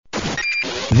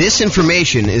This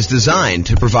information is designed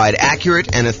to provide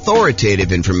accurate and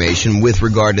authoritative information with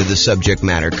regard to the subject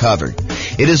matter covered.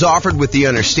 It is offered with the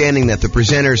understanding that the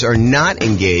presenters are not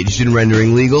engaged in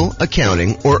rendering legal,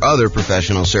 accounting, or other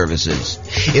professional services.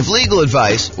 If legal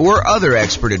advice or other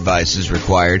expert advice is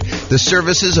required, the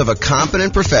services of a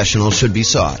competent professional should be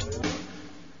sought.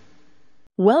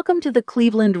 Welcome to the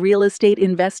Cleveland Real Estate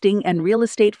Investing and Real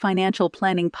Estate Financial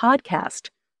Planning Podcast.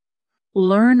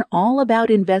 Learn all about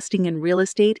investing in real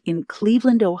estate in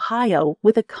Cleveland, Ohio,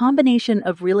 with a combination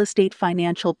of real estate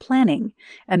financial planning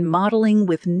and modeling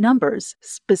with numbers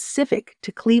specific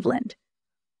to Cleveland,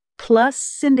 plus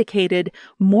syndicated,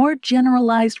 more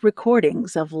generalized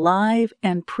recordings of live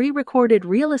and pre-recorded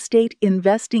real estate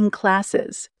investing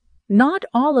classes, not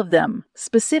all of them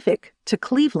specific to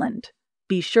Cleveland.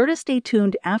 Be sure to stay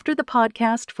tuned after the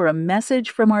podcast for a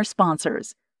message from our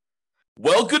sponsors.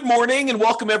 Well, good morning and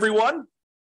welcome, everyone.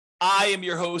 I am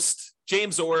your host,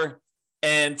 James Orr,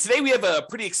 and today we have a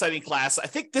pretty exciting class. I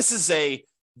think this is a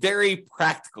very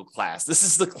practical class. This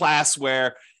is the class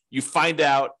where you find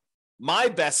out my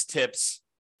best tips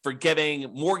for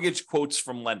getting mortgage quotes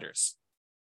from lenders.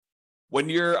 When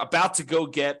you're about to go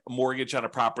get a mortgage on a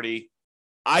property,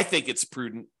 I think it's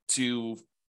prudent to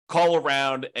call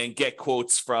around and get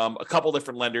quotes from a couple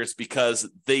different lenders because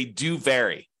they do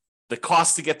vary. The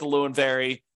cost to get the loan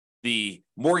vary. The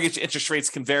mortgage interest rates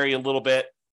can vary a little bit,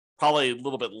 probably a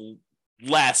little bit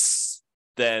less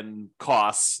than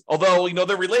costs. Although,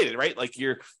 they're related, right? Like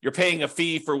you're paying a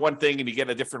fee for one thing and you get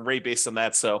a different rate based on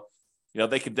that. So,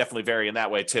 they can definitely vary in that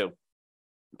way too.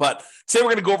 But today we're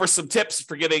going to go over some tips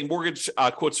for getting mortgage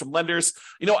quotes from lenders.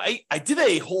 I did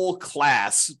a whole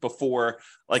class before,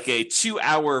 like a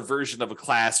 2-hour version of a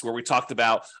class where we talked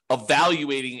about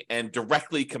evaluating and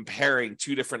directly comparing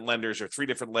 2 different lenders or 3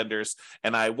 different lenders.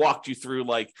 And I walked you through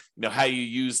how you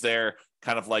use their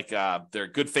kind of their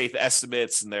good faith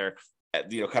estimates and their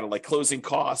kind of like closing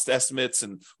cost estimates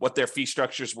and what their fee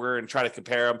structures were and try to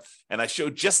compare them. And I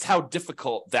showed just how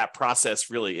difficult that process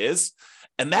really is.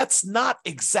 And that's not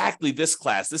exactly this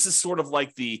class. This is sort of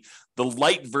like the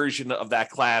light version of that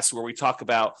class where we talk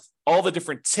about all the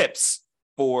different tips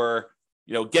for,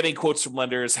 getting quotes from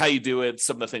lenders, how you do it,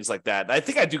 some of the things like that. And I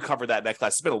think I do cover that in that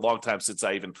class. It's been a long time since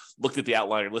I even looked at the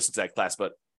outline or listened to that class,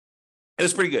 but it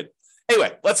was pretty good.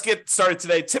 Anyway, let's get started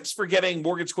today. Tips for getting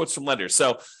mortgage quotes from lenders.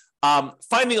 So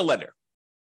finding a lender.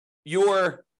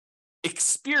 Your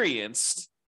experienced,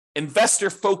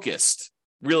 investor-focused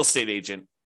real estate agent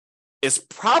is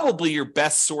probably your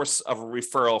best source of a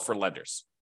referral for lenders.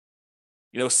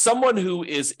 Someone who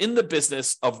is in the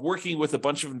business of working with a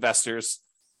bunch of investors,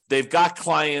 they've got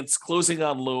clients closing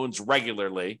on loans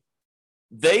regularly.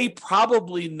 They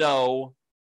probably know,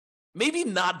 maybe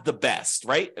not the best,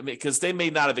 right? Because they may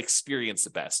not have experienced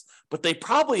the best, but they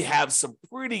probably have some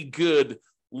pretty good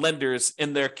lenders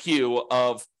in their queue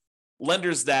of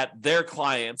lenders that their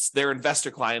clients, their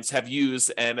investor clients have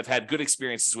used and have had good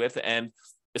experiences with. And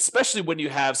especially when you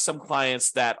have some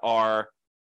clients that are,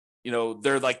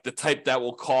 they're like the type that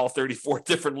will call 34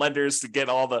 different lenders to get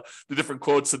all the different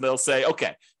quotes. And they'll say,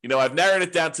 okay, I've narrowed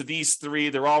it down to these 3.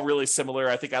 They're all really similar.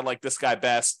 I think I like this guy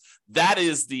best. That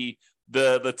is the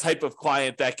type of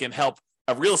client that can help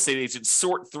a real estate agent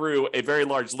sort through a very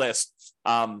large list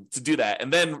to do that.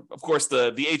 And then, of course,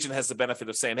 the agent has the benefit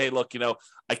of saying, hey, look,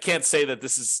 I can't say that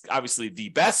this is obviously the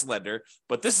best lender,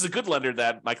 but this is a good lender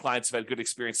that my clients have had good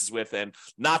experiences with, and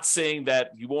not saying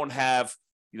that you won't have,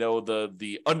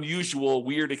 the unusual,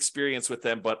 weird experience with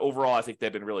them, but overall, I think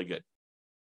they've been really good.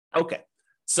 Okay.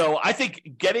 So I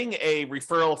think getting a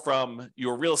referral from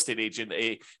your real estate agent,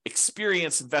 a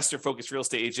experienced investor-focused real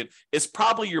estate agent, is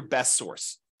probably your best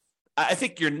source. I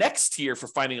think your next tier for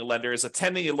finding a lender is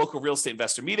attending a local real estate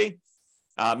investor meeting,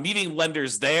 meeting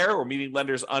lenders there or meeting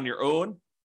lenders on your own,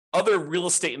 other real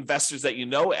estate investors that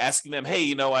asking them,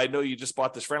 hey, I know you just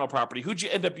bought this rental property. Who'd you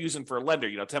end up using for a lender?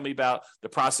 Tell me about the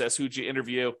process. Who'd you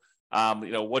interview?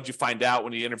 What'd you find out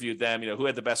when you interviewed them? Who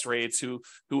had the best rates? Who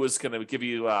was going to give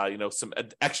you, some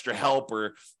extra help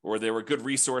or they were a good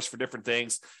resource for different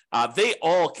things. They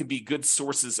all can be good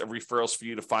sources of referrals for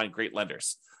you to find great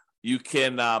lenders. You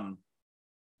can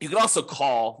also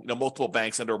call, multiple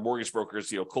banks and or mortgage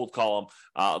brokers, cold call them.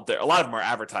 A lot of them are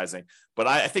advertising, but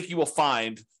I think you will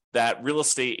find that real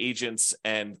estate agents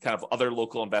and kind of other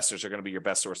local investors are going to be your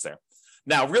best source there.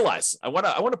 Now, realize, I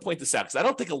want to point this out because I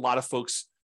don't think a lot of folks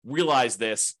realize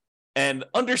this and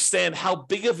understand how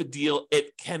big of a deal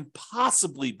it can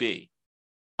possibly be.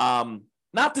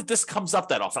 Not that this comes up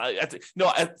that often.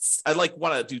 I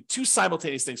want to do 2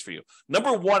 simultaneous things for you.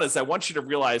 Number one is I want you to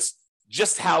realize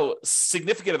just how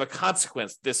significant of a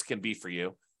consequence this can be for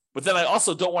you. But then I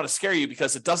also don't want to scare you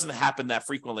because it doesn't happen that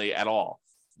frequently at all.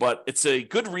 But it's a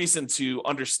good reason to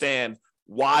understand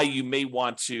why you may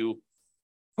want to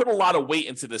put a lot of weight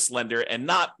into this lender and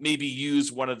not maybe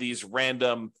use one of these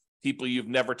random people you've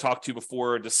never talked to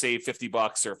before to save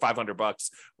 $50 or $500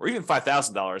 or even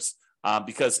 $5,000,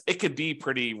 because it could be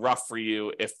pretty rough for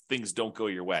you if things don't go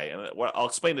your way. And I'll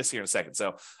explain this here in a second.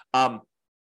 So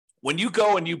when you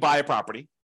go and you buy a property,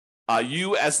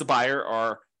 you as the buyer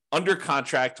are under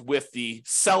contract with the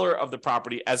seller of the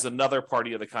property as another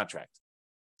party of the contract.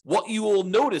 What you will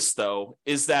notice, though,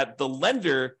 is that the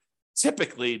lender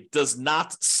typically does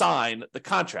not sign the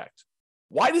contract.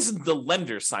 Why doesn't the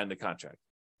lender sign the contract?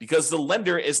 Because the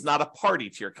lender is not a party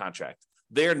to your contract.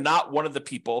 They're not one of the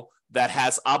people that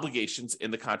has obligations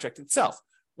in the contract itself,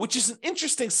 which is an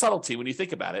interesting subtlety when you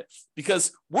think about it,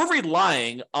 because we're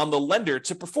relying on the lender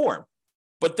to perform,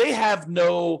 but they have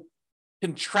no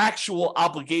contractual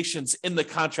obligations in the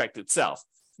contract itself.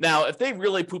 Now, if they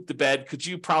really poop the bed, could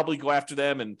you probably go after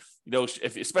them? And,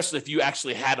 especially if you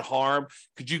actually had harm,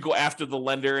 could you go after the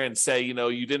lender and say,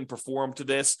 you didn't perform to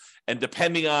this? And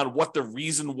depending on what the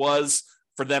reason was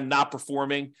for them not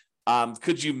performing,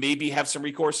 could you maybe have some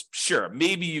recourse? Sure,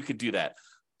 maybe you could do that.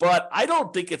 But I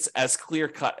don't think it's as clear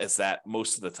cut as that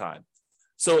most of the time.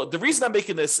 So the reason I'm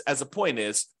making this as a point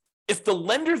is if the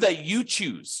lender that you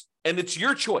choose, and it's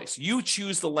your choice, you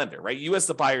choose the lender, right? You as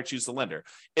the buyer choose the lender.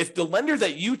 If the lender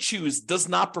that you choose does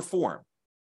not perform,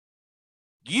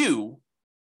 you,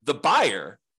 the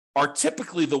buyer, are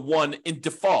typically the one in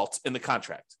default in the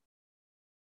contract.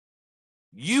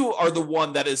 You are the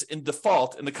one that is in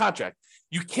default in the contract.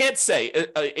 You can't say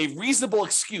a reasonable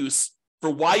excuse for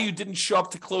why you didn't show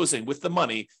up to closing with the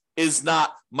money is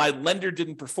not my lender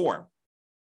didn't perform,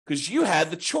 because you had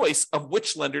the choice of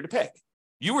which lender to pick.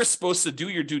 You were supposed to do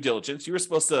your due diligence. You were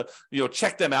supposed to,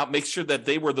 check them out, make sure that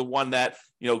they were the one that,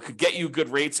 could get you good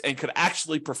rates and could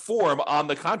actually perform on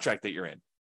the contract that you're in.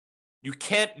 You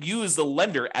can't use the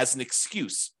lender as an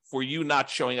excuse for you not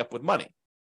showing up with money.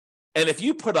 And if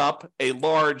you put up a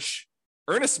large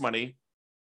earnest money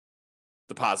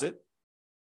deposit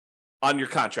on your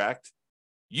contract,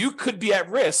 you could be at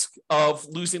risk of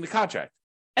losing the contract.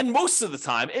 And most of the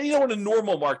time, and in a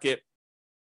normal market,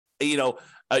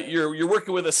 you're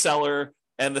working with a seller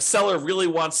and the seller really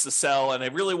wants to sell and they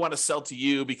really want to sell to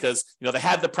you because, they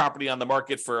had the property on the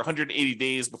market for 180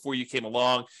 days before you came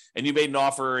along and you made an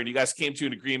offer and you guys came to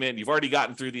an agreement and you've already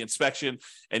gotten through the inspection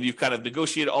and you've kind of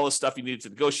negotiated all the stuff you needed to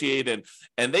negotiate.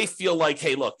 And they feel like,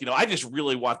 hey, look, I just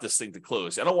really want this thing to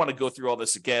close. I don't want to go through all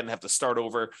this again, have to start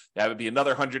over. That would be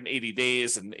another 180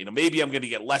 days. And, maybe I'm going to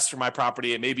get less for my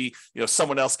property. And maybe,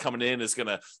 someone else coming in is going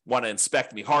to want to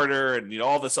inspect me harder. And,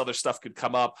 all this other stuff could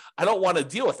come up. I don't want to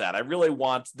deal with that. I really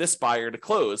want this buyer to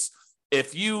close.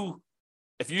 If you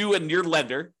and your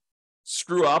lender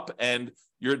screw up and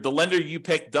the lender you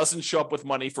pick doesn't show up with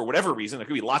money for whatever reason, there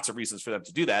could be lots of reasons for them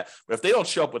to do that, but if they don't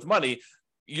show up with money,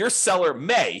 your seller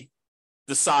may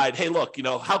decide, hey, look,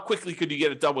 how quickly could you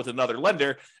get it done with another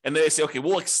lender? And they say, okay,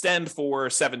 we'll extend for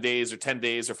 7 days or 10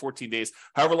 days or 14 days,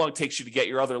 however long it takes you to get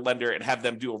your other lender and have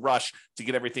them do a rush to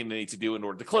get everything they need to do in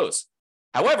order to close.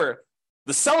 However,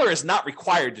 the seller is not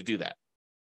required to do that.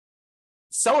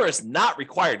 Seller is not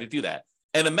required to do that.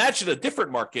 And imagine a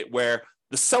different market where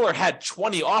the seller had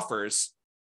 20 offers,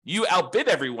 you outbid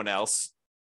everyone else,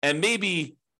 and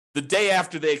maybe the day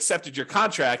after they accepted your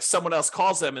contract, someone else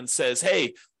calls them and says,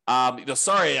 hey,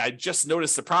 sorry, I just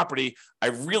noticed the property. I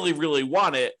really, really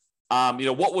want it.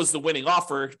 What was the winning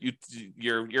offer?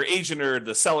 Your agent or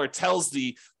the seller tells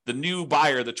the new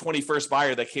buyer, the 21st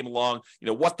buyer that came along,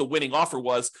 what the winning offer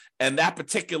was. And that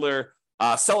particular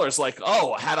seller's like,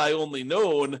 oh, had I only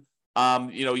known,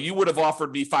 you would have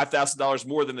offered me $5,000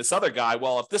 more than this other guy.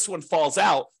 Well, if this one falls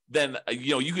out, then,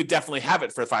 you could definitely have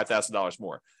it for $5,000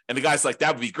 more. And the guy's like,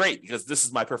 that would be great because this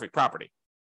is my perfect property.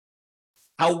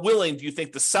 How willing do you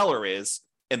think the seller is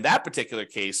in that particular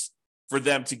case for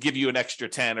them to give you an extra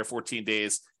 10 or 14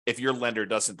 days if your lender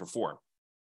doesn't perform?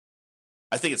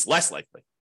 I think it's less likely.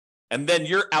 And then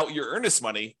you're out your earnest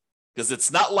money because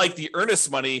it's not like the earnest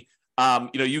money,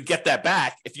 you get that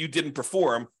back if you didn't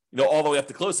perform, all the way up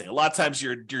to closing. A lot of times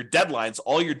your deadlines,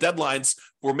 all your deadlines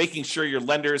for making sure your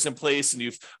lender is in place and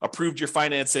you've approved your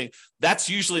financing, that's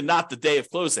usually not the day of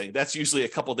closing. That's usually a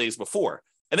couple of days before.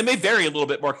 And it may vary a little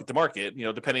bit market to market,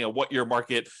 depending on what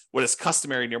is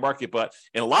customary in your market. But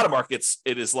in a lot of markets,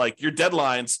 it is like your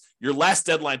deadlines, your last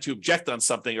deadline to object on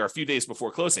something are a few days before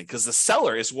closing because the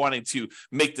seller is wanting to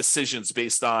make decisions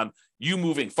based on you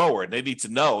moving forward. They need to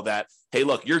know that, hey,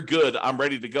 look, you're good. I'm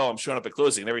ready to go. I'm showing up at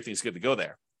closing and everything's good to go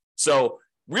there. So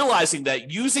realizing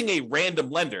that using a random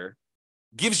lender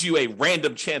gives you a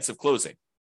random chance of closing.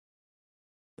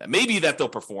 That may be that they'll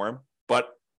perform, but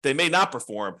they may not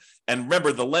perform. And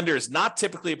remember, the lender is not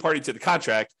typically a party to the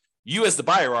contract. You as the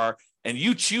buyer are, and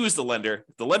you choose the lender.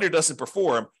 If the lender doesn't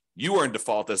perform, you are in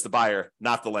default as the buyer,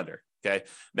 not the lender. Okay.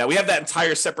 Now we have that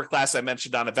entire separate class I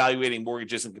mentioned on evaluating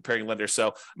mortgages and comparing lenders. So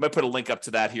I'm going to put a link up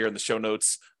to that here in the show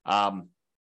notes,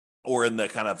 or in the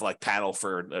kind of like panel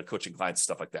for coaching clients,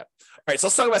 stuff like that. All right. So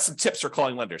let's talk about some tips for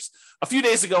calling lenders. A few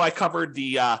days ago, I covered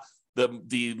the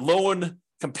loan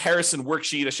comparison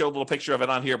worksheet. I showed a little picture of it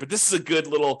on here, but this is a good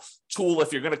little tool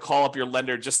if you're going to call up your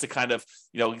lender just to kind of,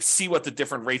 see what the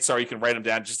different rates are. You can write them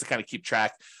down just to kind of keep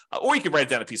track, or you can write it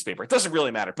down on a piece of paper. It doesn't really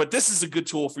matter, but this is a good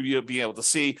tool for you to be able to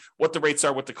see what the rates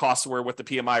are, what the costs were, what the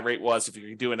PMI rate was, if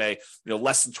you're doing a,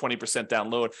 less than 20%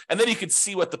 down loan, and then you can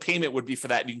see what the payment would be for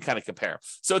that. And you can kind of compare.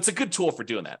 So it's a good tool for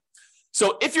doing that.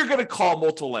 So if you're going to call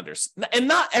multiple lenders, and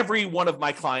not every one of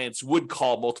my clients would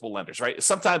call multiple lenders, right?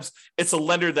 Sometimes it's a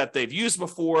lender that they've used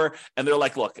before, and they're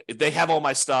like, look, they have all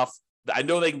my stuff. I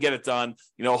know they can get it done.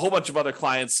 A whole bunch of other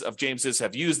clients of James's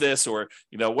have used this, or,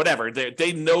 whatever.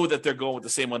 They know that they're going with the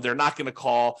same one. They're not going to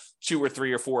call 2 or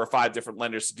 3 or 4 or 5 different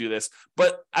lenders to do this.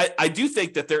 But I do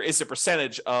think that there is a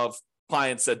percentage of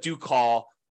clients that do call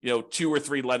 2 or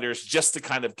 3 lenders just to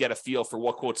kind of get a feel for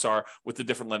what quotes are with the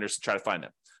different lenders to try to find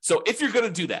them. So if you're going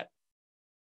to do that,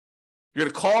 you're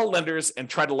going to call lenders and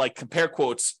try to compare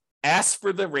quotes, ask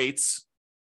for the rates,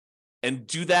 and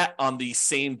do that on the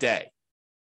same day.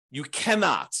 You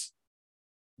cannot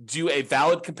do a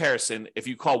valid comparison if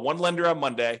you call one lender on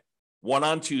Monday, one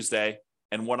on Tuesday,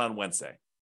 and one on Wednesday.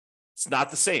 It's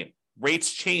not the same.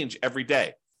 Rates change every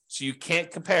day. So you can't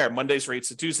compare Monday's rates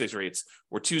to Tuesday's rates,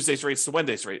 or Tuesday's rates to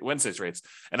Wednesday's rates.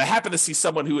 And I happen to see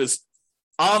someone who is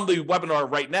on the webinar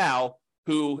right now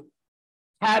who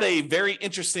had a very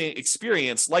interesting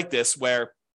experience like this,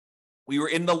 where we were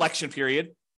in the election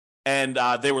period and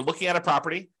they were looking at a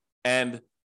property and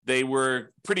they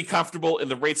were pretty comfortable in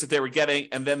the rates that they were getting.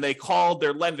 And then they called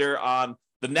their lender on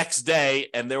the next day,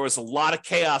 and there was a lot of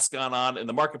chaos going on in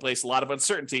the marketplace, a lot of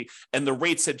uncertainty, and the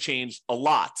rates had changed a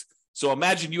lot. So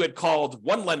imagine you had called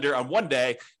one lender on one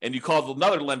day and you called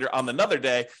another lender on another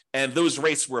day, and those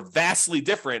rates were vastly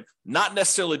different, not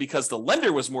necessarily because the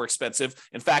lender was more expensive.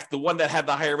 In fact, the one that had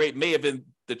the higher rate may have been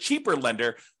the cheaper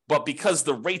lender, but because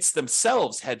the rates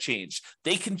themselves had changed.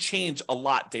 They can change a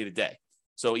lot day to day.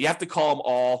 So you have to call them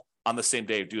all on the same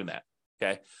day of doing that.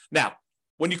 Okay. Now,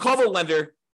 when you call the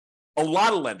lender, a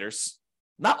lot of lenders,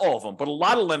 not all of them, but a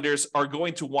lot of lenders are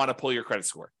going to want to pull your credit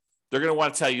score. They're going to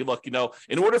want to tell you, look,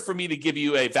 in order for me to give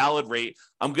you a valid rate,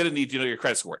 I'm going to need to know your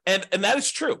credit score. And that is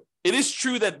true. It is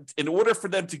true that in order for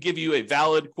them to give you a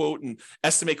valid quote and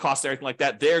estimate cost, everything like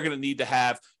that, they're going to need to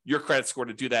have your credit score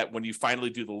to do that when you finally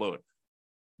do the loan.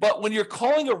 But when you're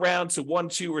calling around to 1,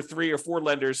 2, or 3 or 4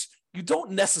 lenders, you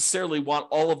don't necessarily want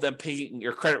all of them paying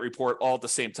your credit report all at the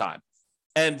same time.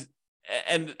 And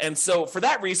so for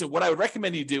that reason, what I would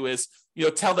recommend you do is,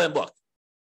 tell them, look,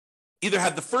 either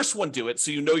have the first one do it so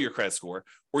you know your credit score,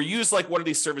 or use one of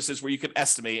these services where you can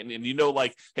estimate and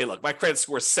hey, look, my credit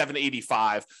score is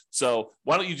 785. So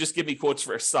why don't you just give me quotes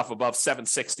for stuff above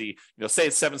 760? Say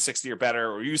it's 760 or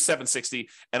better, or use 760.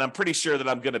 And I'm pretty sure that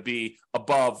I'm going to be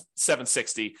above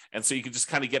 760. And so you can just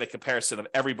kind of get a comparison of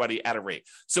everybody at a rate.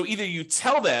 So either you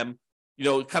tell them,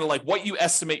 kind of what you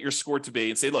estimate your score to be,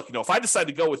 and say, look, if I decide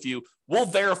to go with you, we'll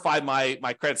verify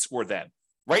my credit score then.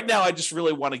 Right now, I just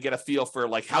really want to get a feel for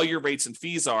how your rates and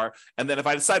fees are. And then if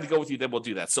I decide to go with you, then we'll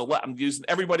do that. So I'm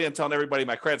telling everybody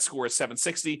my credit score is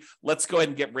 760. Let's go ahead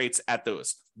and get rates at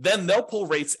those. Then they'll pull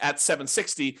rates at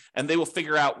 760, and they will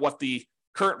figure out what the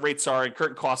current rates are and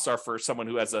current costs are for someone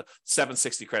who has a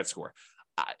 760 credit score.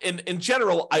 In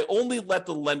general, I only let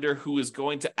the lender who is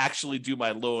going to actually do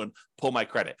my loan pull my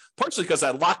credit, partially because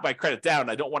I lock my credit down.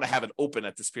 I don't want to have it open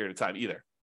at this period of time either.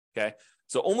 Okay.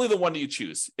 So only the one that you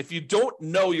choose. If you don't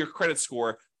know your credit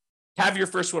score, have your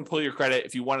first one pull your credit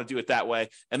if you want to do it that way.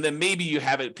 And then maybe you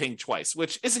have it ping twice,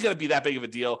 which isn't going to be that big of a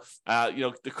deal.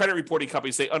 The credit reporting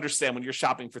companies, they understand when you're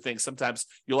shopping for things, sometimes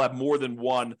you'll have more than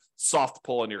one soft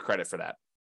pull on your credit for that.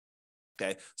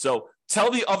 Okay. So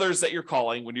tell the others that you're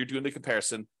calling when you're doing the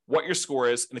comparison what your score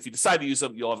is. And if you decide to use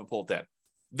them, you'll have it pulled then.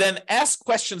 Then ask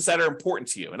questions that are important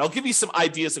to you. And I'll give you some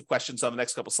ideas of questions on the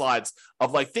next couple slides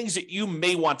of things that you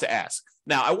may want to ask.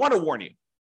 Now, I want to warn you.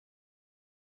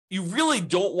 You really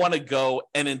don't want to go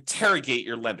and interrogate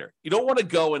your lender. You don't want to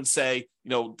go and say,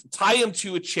 tie them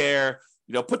to a chair,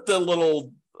 put the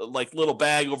little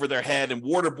bag over their head and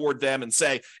waterboard them and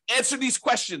say, answer these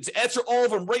questions, answer all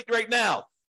of them right now.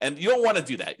 And you don't want to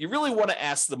do that. You really want to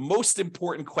ask the most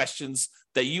important questions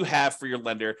that you have for your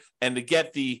lender and to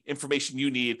get the information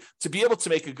you need to be able to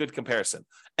make a good comparison.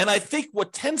 And I think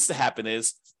what tends to happen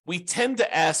is we tend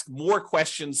to ask more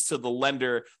questions to the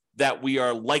lender that we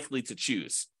are likely to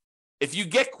choose. If you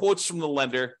get quotes from the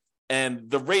lender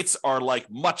and the rates are like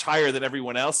much higher than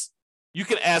everyone else, you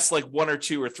can ask like 1 or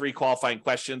 2 or 3 qualifying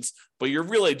questions, but you're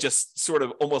really just sort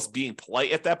of almost being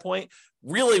polite at that point.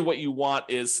 Really what you want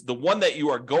is the one that you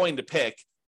are going to pick.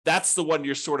 That's the one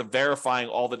you're sort of verifying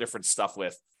all the different stuff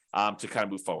with to kind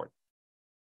of move forward.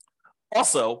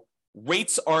 Also,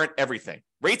 rates aren't everything.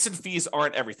 Rates and fees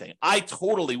aren't everything. I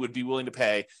totally would be willing to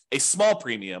pay a small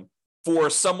premium for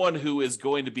someone who is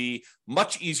going to be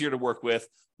much easier to work with,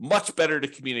 much better to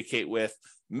communicate with,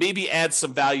 maybe add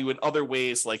some value in other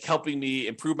ways, like helping me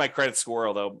improve my credit score,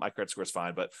 although my credit score is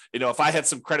fine. But, if I had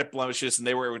some credit blemishes and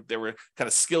they were kind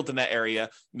of skilled in that area,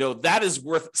 that is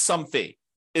worth some fee.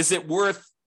 Is it worth,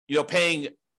 paying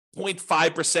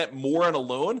 0.5% more on a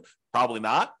loan? Probably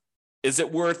not. Is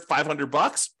it worth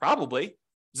 $500? Probably.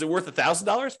 Is it worth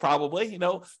 $1,000? Probably.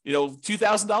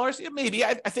 $2,000? Yeah, maybe.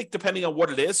 I think depending on what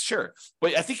it is, sure.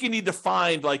 But I think you need to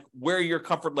find like where your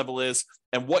comfort level is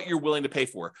and what you're willing to pay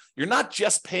for. You're not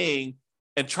just paying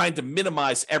and trying to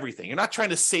minimize everything. You're not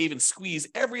trying to save and squeeze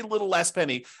every little last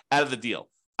penny out of the deal.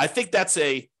 I think that's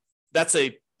a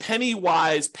penny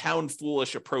wise, pound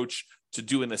foolish approach to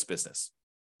doing this business.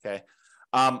 Okay.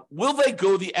 Will they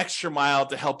go the extra mile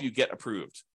to help you get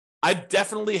approved? I've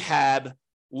definitely had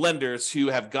lenders who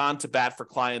have gone to bat for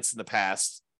clients in the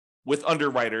past with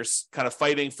underwriters kind of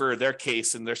fighting for their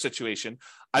case and their situation.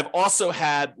 I've also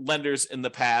had lenders in the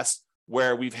past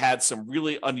where we've had some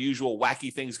really unusual,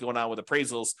 wacky things going on with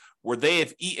appraisals where they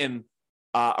have eaten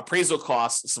appraisal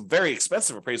costs, some very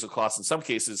expensive appraisal costs in some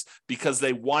cases, because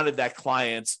they wanted that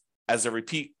client as a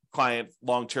repeat client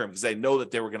long-term because they know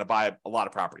that they were going to buy a lot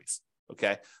of properties.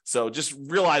 Okay. So just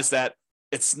realize that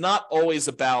it's not always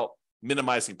about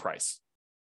minimizing price.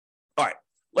 All right,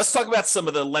 let's talk about some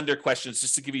of the lender questions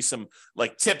just to give you some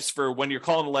like tips for when you're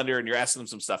calling a lender and you're asking them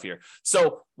some stuff here.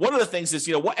 So one of the things is,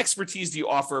 what expertise do you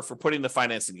offer for putting the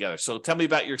financing together? So tell me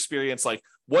about your experience, like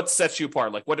what sets you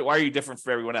apart? Like why are you different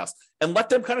from everyone else? And let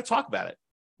them kind of talk about it.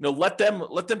 Let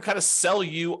them kind of sell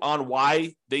you on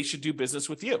why they should do business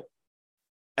with you.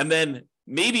 And then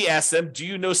maybe ask them, do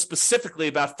you know specifically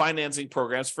about financing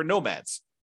programs for nomads?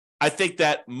 I think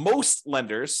that most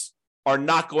lenders are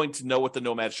not going to know what the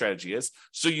nomad strategy is.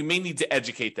 So you may need to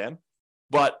educate them.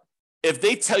 But if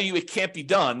they tell you it can't be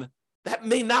done, that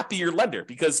may not be your lender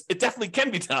because it definitely can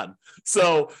be done.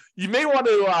 So you may want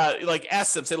to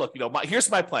ask them, say, look, here's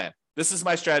my plan. This is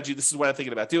my strategy. This is what I'm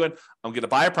thinking about doing. I'm going to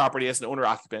buy a property as an owner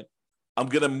occupant. I'm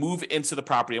going to move into the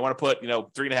property. I want to put,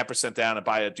 3.5% down and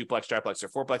buy a duplex, triplex, or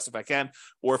fourplex if I can.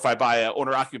 Or if I buy an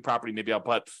owner occupant property, maybe I'll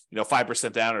put,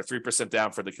 5% down or 3%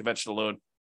 down for the conventional loan.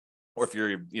 Or if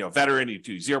you're, a veteran, you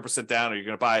do 0% down, or you're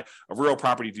going to buy a rural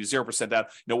property, you do 0% down.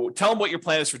 Tell them what your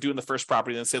plan is for doing the first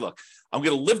property, and then say, look, I'm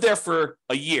going to live there for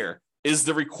a year. Is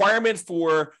the requirement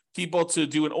for people to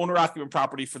do an owner-occupant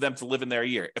property for them to live in there a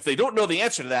year? If they don't know the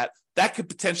answer to that, that could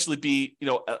potentially be,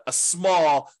 a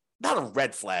small, not a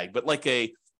red flag, but like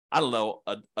a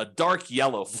dark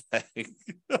yellow flag.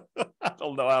 I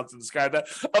don't know how to describe that.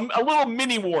 A little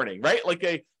mini warning, right?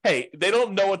 Like hey, they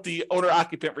don't know what the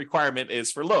owner-occupant requirement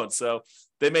is for loans, so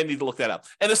they may need to look that up.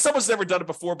 And if someone's never done it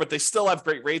before, but they still have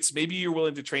great rates, maybe you're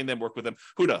willing to train them, work with them.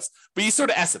 Who knows? But you sort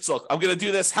of ask them, so look, I'm going to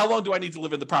do this. How long do I need to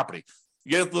live in the property?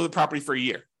 You have to live in the property for a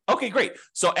year. Okay, great.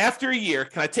 So after a year,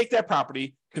 can I take that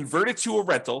property, convert it to a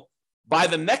rental, buy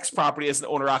the next property as an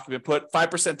owner-occupant, put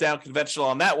 5% down conventional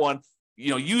on that one,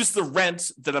 use the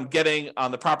rent that I'm getting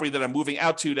on the property that I'm moving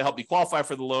out to help me qualify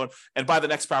for the loan, and buy the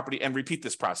next property and repeat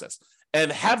this process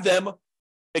and have them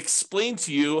explain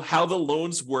to you how the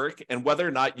loans work and whether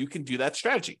or not you can do that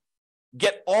strategy.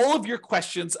 Get all of your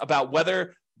questions about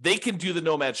whether they can do the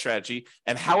nomad strategy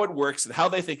and how it works and how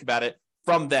they think about it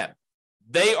from them.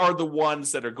 They are the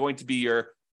ones that are going to be your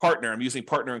partner. I'm using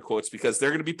partner in quotes because they're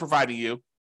going to be providing you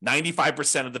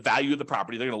 95% of the value of the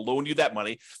property. They're going to loan you that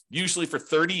money, usually for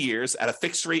 30 years at a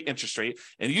fixed rate interest rate.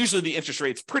 And usually the interest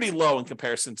rate's pretty low in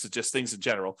comparison to just things in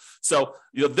general. So,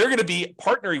 they're going to be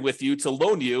partnering with you to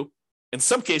loan you, in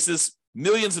some cases,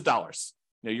 millions of dollars.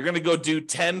 You're going to go do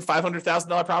 $10,000,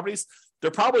 $500,000 properties. They're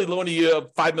probably loaning you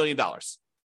 $5 million.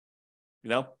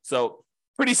 So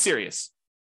pretty serious.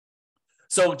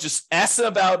 So just ask them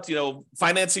about,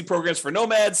 financing programs for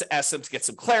nomads, ask them to get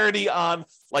some clarity on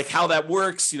like how that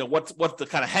works, what the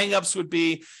kind of hangups would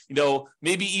be,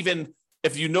 maybe even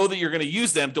if you know that you're going to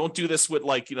use them, don't do this with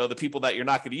the people that you're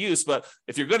not going to use. But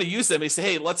if you're going to use them, they say,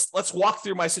 hey, let's walk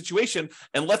through my situation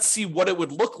and let's see what it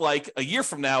would look like a year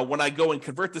from now when I go and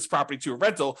convert this property to a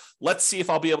rental. Let's see if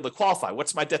I'll be able to qualify.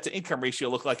 What's my debt to income ratio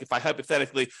look like if I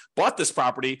hypothetically bought this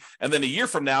property and then a year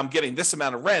from now I'm getting this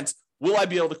amount of rent? Will I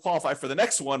be able to qualify for the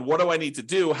next one? What do I need to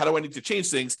do? How do I need to change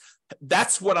things?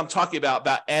 That's what I'm talking about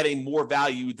adding more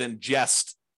value than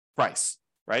just price,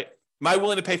 right? Am I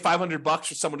willing to pay $500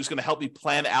 for someone who's going to help me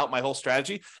plan out my whole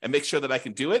strategy and make sure that I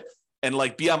can do it and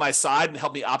be on my side and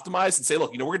help me optimize and say,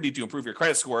 look, we're going to need to improve your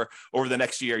credit score over the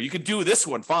next year. You can do this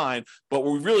one fine, but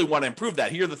we really want to improve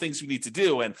that. Here are the things we need to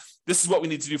do. And this is what we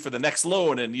need to do for the next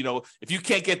loan. And, if you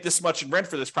can't get this much in rent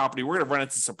for this property, we're going to run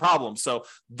into some problems. So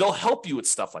they'll help you with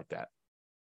stuff like that.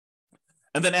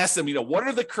 And then ask them, what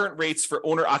are the current rates for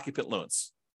owner occupant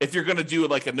loans? If you're going to do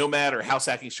a nomad or house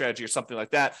hacking strategy or something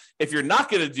like that. If you're not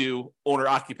going to do owner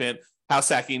occupant, house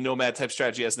hacking, nomad type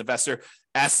strategy as an investor,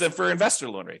 ask them for investor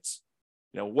loan rates.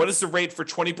 What is the rate for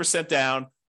 20% down?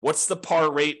 What's the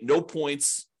par rate? No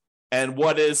points. And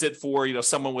what is it for,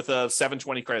 someone with a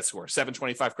 720 credit score,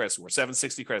 725 credit score,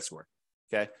 760 credit score?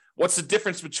 Okay. What's the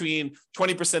difference between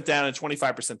 20% down and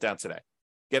 25% down today?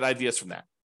 Get ideas from that.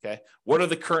 Okay. What are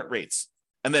the current rates?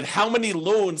 And then how many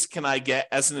loans can I get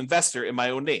as an investor in my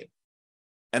own name?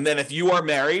 And then if you are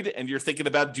married and you're thinking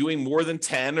about doing more than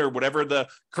 10 or whatever the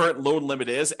current loan limit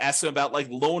is, ask them about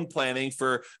loan planning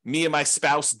for me and my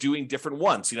spouse doing different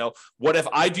ones. What if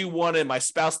I do one and my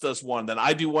spouse does one, then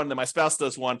I do one and my spouse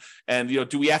does one? And,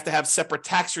 do we have to have separate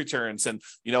tax returns? And,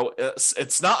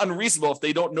 it's not unreasonable if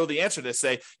they don't know the answer to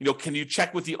say, can you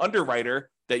check with the underwriter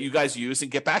that you guys use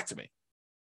and get back to me?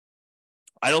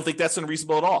 I don't think that's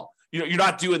unreasonable at all. You're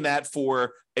not doing that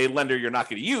for a lender you're not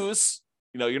going to use.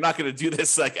 You're not going to do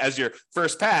this as your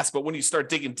first pass, but when you start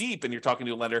digging deep and you're talking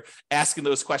to a lender, asking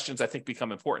those questions, I think,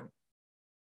 become important.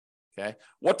 Okay.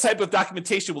 What type of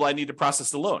documentation will I need to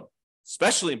process the loan?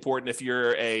 Especially important if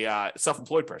you're a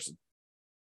self-employed person,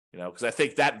 because I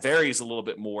think that varies a little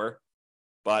bit more,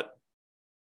 but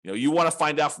you want to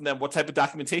find out from them what type of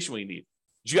documentation will you need.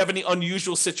 Did you have any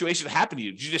unusual situation happen to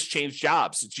you? Did you just change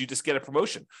jobs? Did you just get a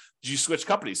promotion? Did you switch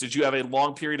companies? Did you have a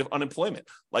long period of unemployment?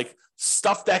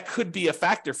 Stuff that could be a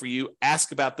factor for you,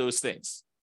 ask about those things.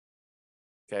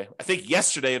 Okay. I think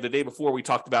yesterday or the day before we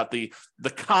talked about the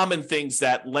common things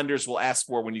that lenders will ask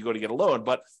for when you go to get a loan,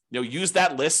 but use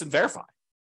that list and verify.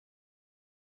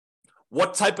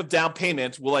 What type of down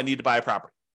payment will I need to buy a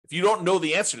property? If you don't know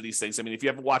the answer to these things, if you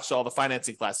haven't watched all the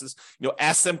financing classes,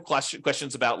 ask them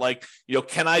questions about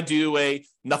can I do a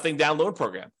nothing down loan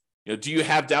program? Do you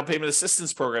have down payment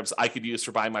assistance programs I could use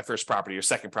for buying my first property or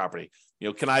second property?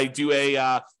 Can I do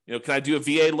a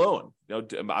VA loan?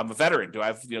 I'm a veteran. Do I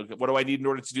have, what do I need in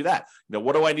order to do that?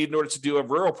 What do I need in order to do a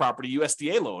rural property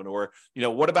USDA loan? Or,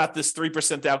 what about this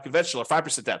 3% down conventional or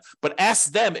 5% down? But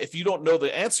ask them, if you don't know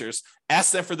the answers,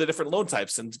 ask them for the different loan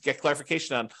types and get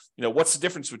clarification on, what's the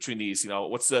difference between these?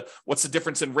 What's the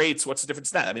difference in rates? What's the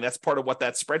difference in that? That's part of what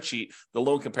that spreadsheet, the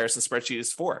loan comparison spreadsheet,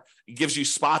 is for. It gives you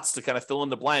spots to kind of fill in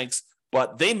the blanks,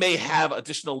 but they may have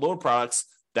additional loan products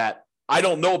that I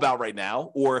don't know about right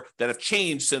now, or that have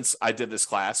changed since I did this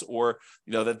class, or,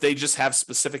 that they just have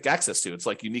specific access to. It's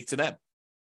unique to them.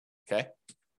 Okay.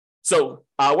 So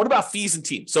what about fees and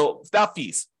team? So about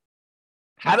fees,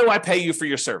 how do I pay you for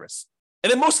your service?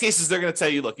 And in most cases, they're going to tell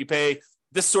you, look, you pay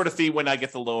this sort of fee when I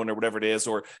get the loan or whatever it is,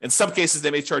 or in some cases,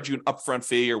 they may charge you an upfront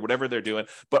fee or whatever they're doing,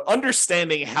 but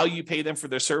understanding how you pay them for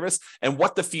their service and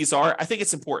what the fees are, I think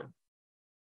it's important.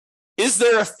 Is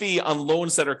there a fee on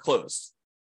loans that are closed?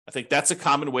 I think that's a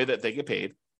common way that they get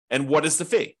paid. And what is the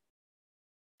fee?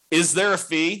 Is there a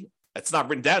fee? It's not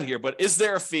written down here, but is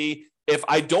there a fee if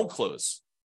I don't close?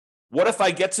 What if I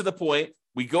get to the point,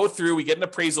 we go through, we get an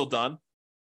appraisal done,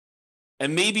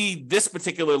 and maybe this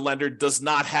particular lender does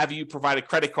not have you provide a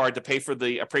credit card to pay for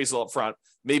the appraisal up front.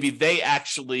 Maybe they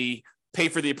actually pay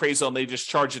for the appraisal and they just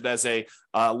charge it as a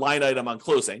line item on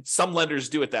closing. Some lenders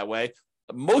do it that way.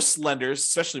 Most lenders,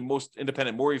 especially most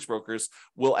independent mortgage brokers,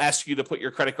 will ask you to put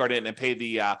your credit card in and pay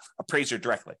the appraiser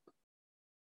directly.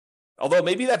 Although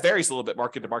maybe that varies a little bit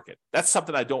market to market. That's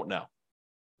something I don't know.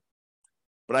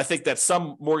 But I think that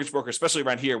some mortgage brokers, especially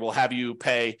around here, will have you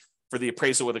pay for the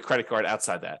appraisal with a credit card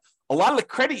outside that. A lot of the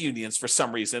credit unions, for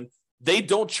some reason, they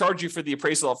don't charge you for the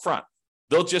appraisal up front.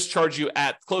 They'll just charge you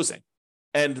at closing.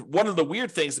 And one of the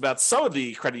weird things about some of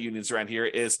the credit unions around here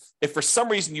is if for some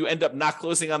reason you end up not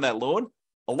closing on that loan,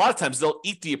 a lot of times they'll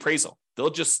eat the appraisal.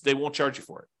 They won't charge you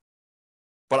for it.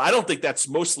 But I don't think that's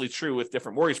mostly true with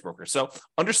different mortgage brokers. So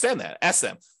understand that. Ask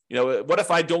them, what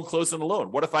if I don't close on the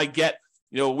loan? What if I get,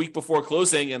 a week before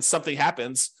closing and something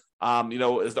happens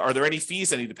Are there any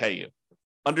fees I need to pay you?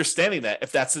 Understanding that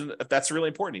if that's really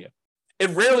important to you.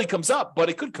 It rarely comes up, but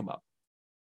it could come up.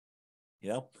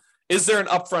 Is there an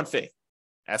upfront fee?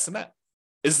 Ask them that.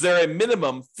 Is there a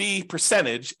minimum fee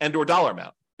percentage and or dollar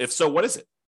amount? If so, what is it?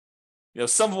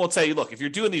 Some of them will tell you, look, if you're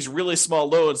doing these really small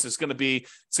loans, it's going to be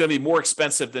more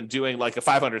expensive than doing like a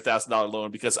 $500,000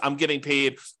 loan because I'm getting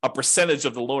paid a percentage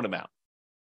of the loan amount.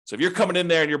 So if you're coming in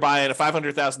there and you're buying a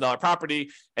 $500,000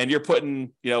 property and you're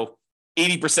putting,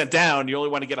 80% down, you only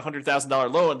want to get a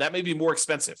 $100,000 loan, that may be more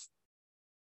expensive.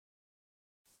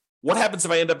 What happens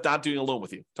if I end up not doing a loan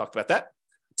with you? Talked about that.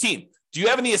 Team, do you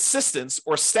have any assistants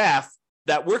or staff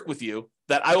that work with you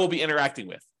that I will be interacting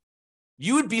with?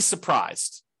 You would be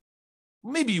surprised.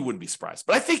 Maybe you wouldn't be surprised,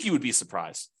 but I think you would be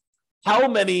surprised how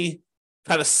many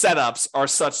kind of setups are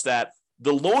such that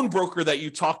the loan broker that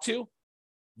you talk to,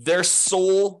 their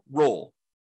sole role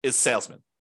is salesman.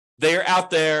 They are out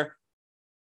there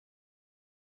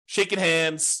shaking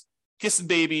hands, kissing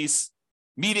babies,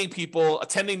 meeting people,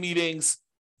 attending meetings.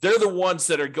 They're the ones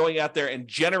that are going out there and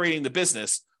generating the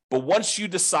business. But once you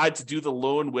decide to do the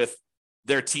loan with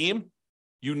their team,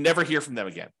 you never hear from them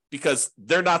again because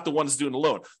they're not the ones doing the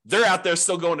loan. They're out there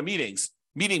still going to meetings,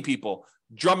 meeting people,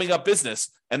 drumming up business,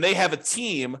 and they have a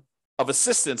team of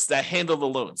assistants that handle the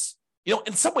loans.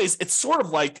 In some ways, it's sort of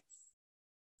like,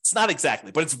 it's not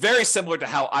exactly, but it's very similar to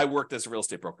how I worked as a real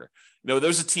estate broker.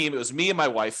 There's a team. It was me and my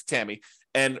wife, Tammy.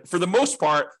 And for the most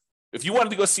part, if you wanted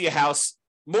to go see a house,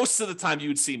 most of the time you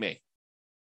would see me.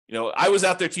 I was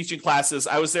out there teaching classes.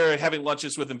 I was there having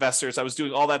lunches with investors. I was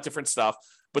doing all that different stuff.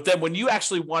 But then when you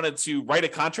actually wanted to write a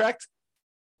contract,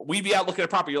 we'd be out looking at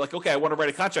property. You're like, okay, I want to write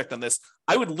a contract on this.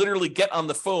 I would literally get on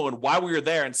the phone while we were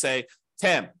there and say,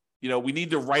 Tam, we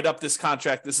need to write up this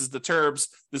contract. This is the terms.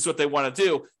 This is what they want to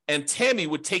do. And Tammy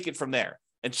would take it from there.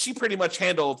 And she pretty much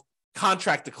handled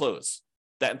contract to close,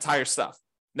 that entire stuff.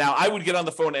 Now, I would get on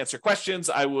the phone and answer questions.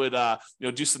 I would,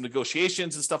 do some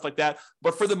negotiations and stuff like that.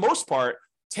 But for the most part,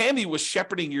 Tammy was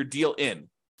shepherding your deal in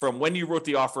from when you wrote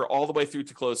the offer all the way through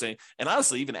to closing, and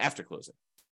honestly, even after closing.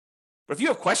 But if you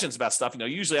have questions about stuff,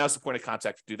 usually I was the point of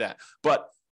contact to do that. But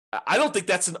I don't think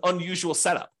that's an unusual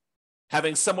setup.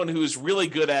 Having someone who's really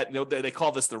good at, they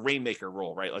call this the rainmaker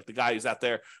role, right? Like the guy who's out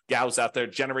there, gal who's out there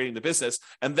generating the business.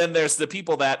 And then there's the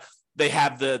people that they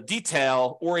have the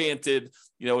detail-oriented,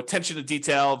 attention to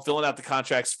detail, filling out the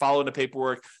contracts, following the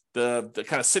paperwork, the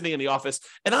kind of sitting in the office.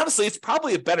 And honestly, it's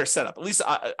probably a better setup. At least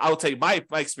I will tell you my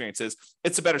experience is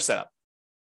it's a better setup.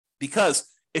 Because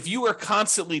if you are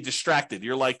constantly distracted,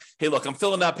 you're like, hey, look, I'm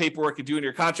filling out paperwork and doing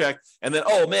your contract. And then,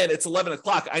 oh man, it's 11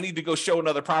 o'clock. I need to go show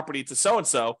another property to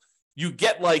so-and-so. You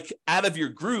get like out of your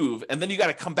groove and then you got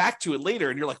to come back to it later.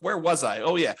 And you're like, where was I?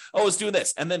 Oh yeah. Oh, I was doing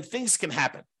this. And then things can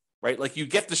happen. Right? Like you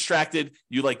get distracted,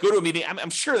 you like go to a meeting. I'm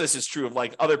sure this is true of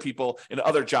like other people in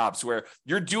other jobs where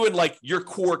you're doing like your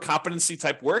core competency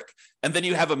type work. And then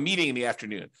you have a meeting in the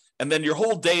afternoon and then your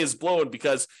whole day is blown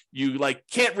because you like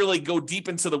can't really go deep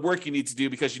into the work you need to do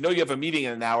because you have a meeting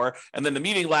in an hour and then the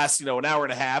meeting lasts, an hour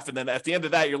and a half. And then at the end of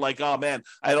that, you're like, oh man,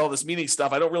 I had all this meeting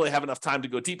stuff. I don't really have enough time to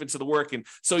go deep into the work. And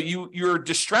so you're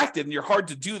distracted and you're hard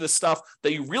to do the stuff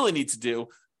that you really need to do.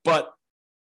 But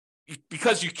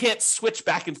because you can't switch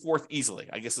back and forth easily,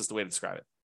 I guess is the way to describe it.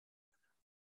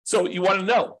 So you want to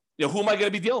know, who am I going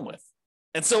to be dealing with?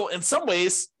 And so in some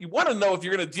ways, you want to know if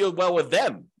you're going to deal well with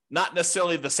them, not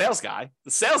necessarily the sales guy.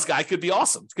 The sales guy could be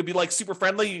awesome. It could be like super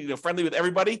friendly, friendly with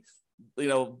everybody,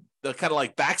 the kind of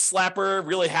like backslapper,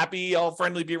 really happy, all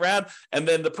friendly, be around. And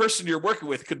then the person you're working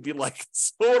with could be like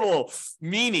total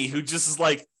meanie who just is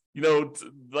like,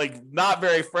 like not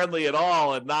very friendly at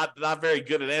all and not very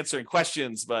good at answering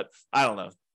questions, but I don't know.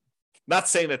 Not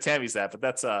saying that Tammy's that, but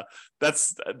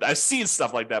that's I've seen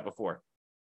stuff like that before.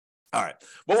 All right.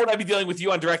 What would I be dealing with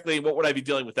you on directly? And what would I be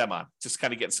dealing with them on? Just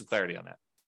kind of getting some clarity on that.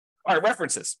 All right.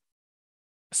 References.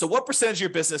 So what percentage of your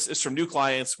business is from new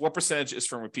clients? What percentage is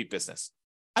from repeat business?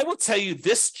 I will tell you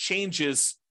this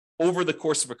changes over the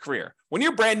course of a career. When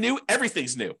you're brand new,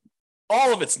 everything's new.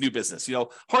 All of it's new business,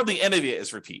 hardly any of it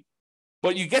is repeat.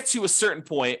 But you get to a certain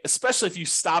point, especially if you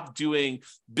stop doing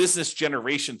business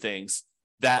generation things,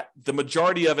 that the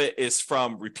majority of it is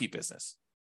from repeat business.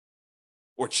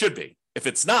 Or it should be. If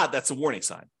it's not, that's a warning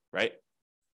sign, right?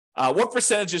 What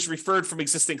percentage is referred from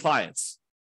existing clients?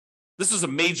 This was a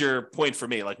major point for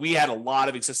me. Like we had a lot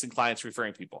of existing clients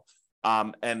referring people.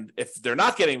 And if they're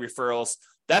not getting referrals,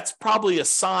 that's probably a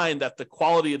sign that the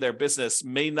quality of their business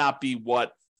may not be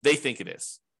what they think it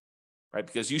is, right?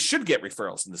 Because you should get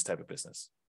referrals in this type of business.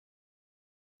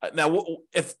 Now,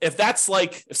 if that's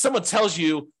like, if someone tells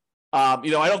you, I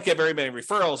don't get very many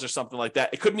referrals or something like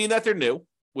that, it could mean that they're new,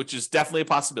 which is definitely a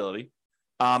possibility.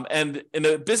 And in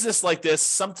a business like this,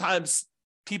 sometimes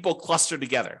people cluster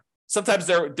together. Sometimes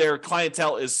their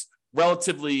clientele is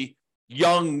relatively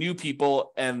young, new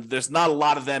people, and there's not a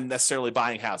lot of them necessarily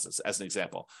buying houses, as an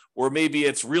example. Or maybe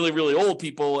it's really, really old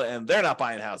people and they're not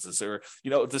buying houses. Or,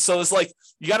 so it's like,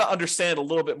 you got to understand a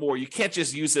little bit more. You can't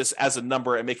just use this as a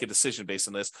number and make a decision based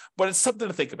on this, but it's something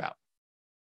to think about.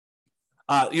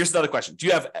 Here's another question. Do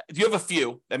you have a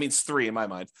few, that means 3 in my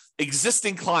mind,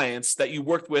 existing clients that you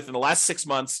worked with in the last 6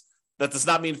 months? That does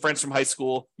not mean friends from high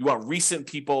school. You want recent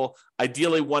people,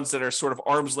 ideally ones that are sort of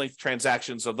arm's length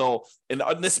transactions, although in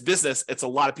this business, it's a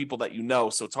lot of people that you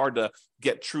know, so it's hard to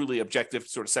get truly objective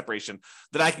sort of separation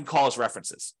that I can call as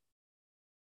references.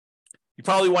 You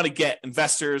probably want to get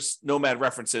investors, nomad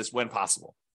references when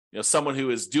possible. Someone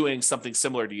who is doing something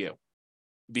similar to you.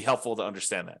 It'd be helpful to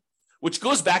understand that. Which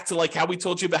goes back to like how we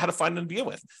told you about how to find them to deal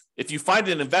with. If you find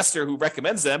an investor who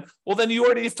recommends them, well, then you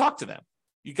already have talked to them.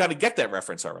 You got to get that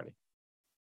reference already.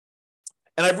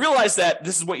 And I realized that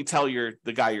this is what you tell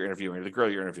the guy you're interviewing, or the girl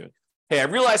you're interviewing. Hey, I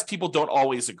realize people don't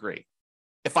always agree.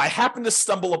 If I happen to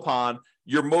stumble upon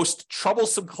your most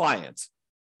troublesome client,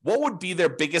 what would be their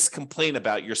biggest complaint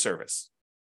about your service?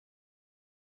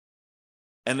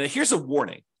 And then here's a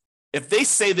warning. If they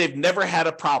say they've never had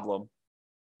a problem,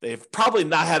 they've probably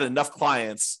not had enough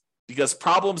clients, because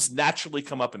problems naturally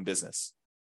come up in business.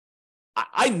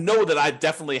 I know that I've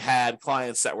definitely had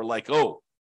clients that were like, oh,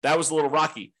 that was a little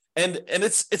rocky. And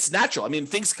it's natural. I mean,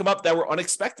 things come up that were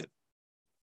unexpected.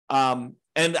 And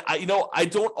I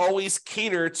don't always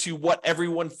cater to what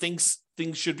everyone thinks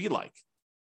things should be like,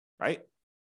 right?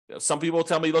 Some people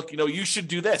tell me, look, you should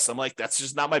do this. I'm like, that's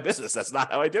just not my business. That's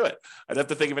not how I do it. I'd have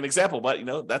to think of an example, but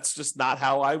that's just not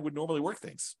how I would normally work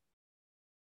things.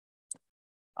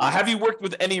 Have you worked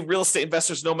with any real estate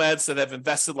investors, nomads that have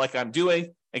invested like I'm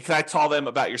doing? And can I tell them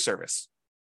about your service?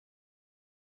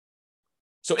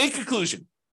 So in conclusion,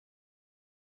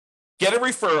 get a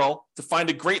referral to find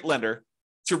a great lender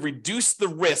to reduce the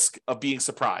risk of being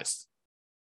surprised.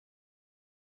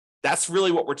 That's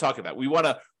really what we're talking about. We want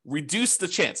to reduce the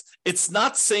chance. It's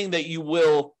not saying that you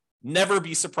will never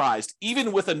be surprised,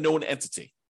 even with a known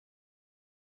entity,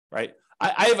 right?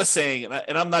 I have a saying,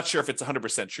 and I'm not sure if it's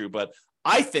 100% true, but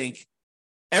I think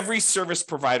every service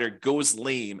provider goes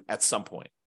lame at some point.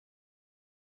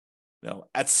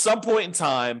 At some point in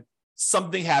time,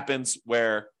 something happens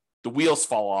where the wheels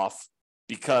fall off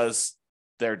because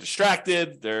they're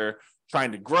distracted, they're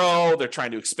trying to grow, they're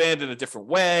trying to expand in a different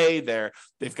way,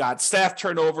 they've got staff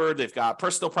turnover, they've got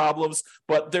personal problems,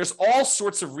 but there's all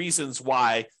sorts of reasons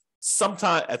why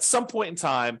at some point in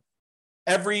time,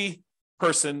 every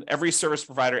person, every service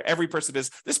provider, every person this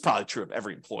is probably true of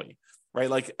every employee, right?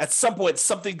 Like at some point,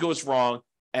 something goes wrong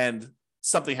and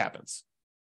something happens.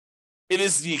 It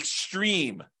is the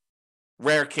extreme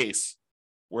rare case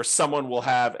where someone will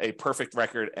have a perfect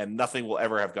record and nothing will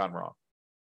ever have gone wrong.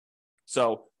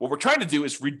 So what we're trying to do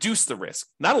is reduce the risk,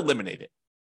 not eliminate it.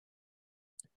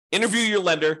 Interview your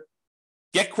lender,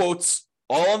 get quotes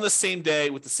all on the same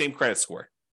day with the same credit score.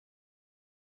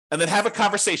 And then have a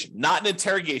conversation, not an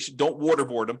interrogation. Don't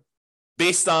waterboard them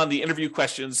based on the interview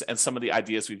questions and some of the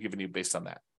ideas we've given you based on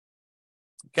that.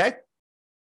 Okay?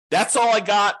 That's all I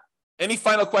got. Any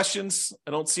final questions?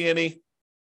 I don't see any.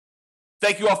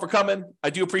 Thank you all for coming. I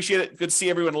do appreciate it. Good to see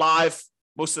everyone live.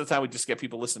 Most of the time, we just get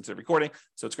people listening to the recording,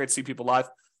 so it's great to see people live.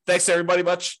 Thanks, everybody,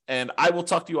 much, and I will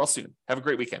talk to you all soon. Have a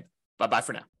great weekend. Bye-bye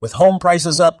for now. With home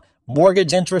prices up,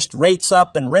 mortgage interest rates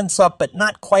up, and rents up, but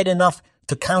not quite enough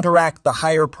to counteract the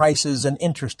higher prices and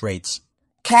interest rates,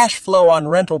 cash flow on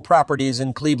rental properties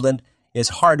in Cleveland is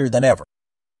harder than ever.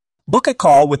 Book a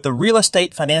call with the Real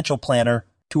Estate Financial Planner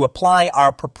to apply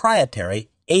our proprietary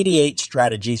 88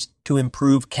 strategies to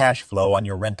improve cash flow on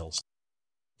your rentals.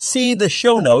 See the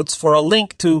show notes for a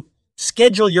link to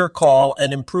schedule your call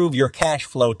and improve your cash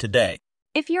flow today.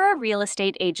 If you're a real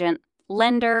estate agent,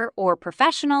 lender, or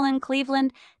professional in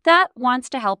Cleveland that wants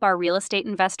to help our real estate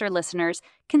investor listeners,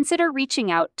 consider reaching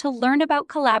out to learn about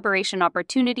collaboration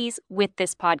opportunities with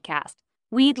this podcast.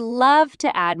 We'd love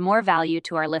to add more value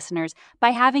to our listeners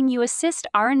by having you assist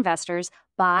our investors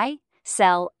buy,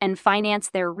 sell, and finance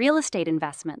their real estate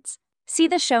investments. See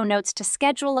the show notes to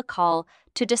schedule a call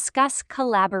to discuss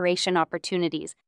collaboration opportunities